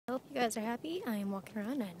I hope you guys are happy. I am walking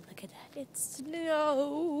around and look at that. It's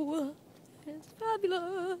snow. It's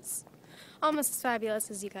fabulous. Almost as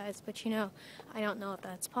fabulous as you guys, but you know, I don't know if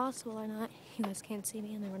that's possible or not. You guys can't see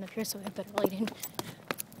me and they run up here, so I have better lighting.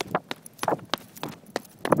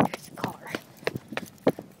 There's a car.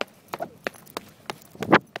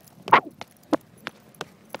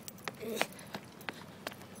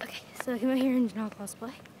 Okay, so I came out here in general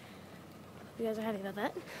cosplay. Hope you guys are happy about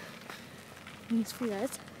that. Thanks for you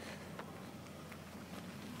guys.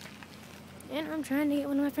 And I'm trying to get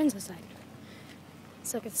one of my friends outside,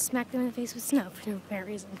 so I could smack them in the face with snow for no apparent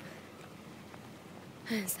reason.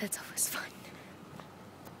 That's always fun.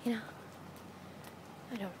 You know?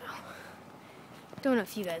 I don't know. Don't know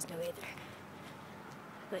if you guys know either.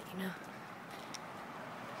 But you know.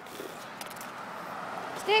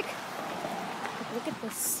 Stick! Look at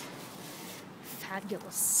this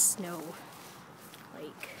fabulous snow.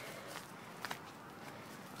 Like,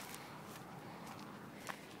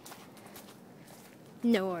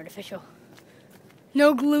 no artificial.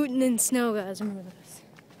 No gluten in snow, guys. Remember this.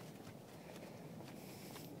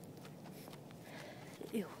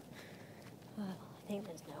 Ew. Well, I think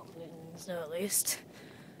there's no gluten in snow, at least.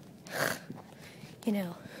 You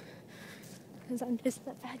know. Because I'm just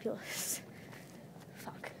that fabulous.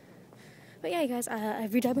 Fuck. But yeah, you guys, I've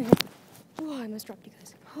redone my hair. Oh, I almost dropped you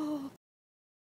guys. Oh.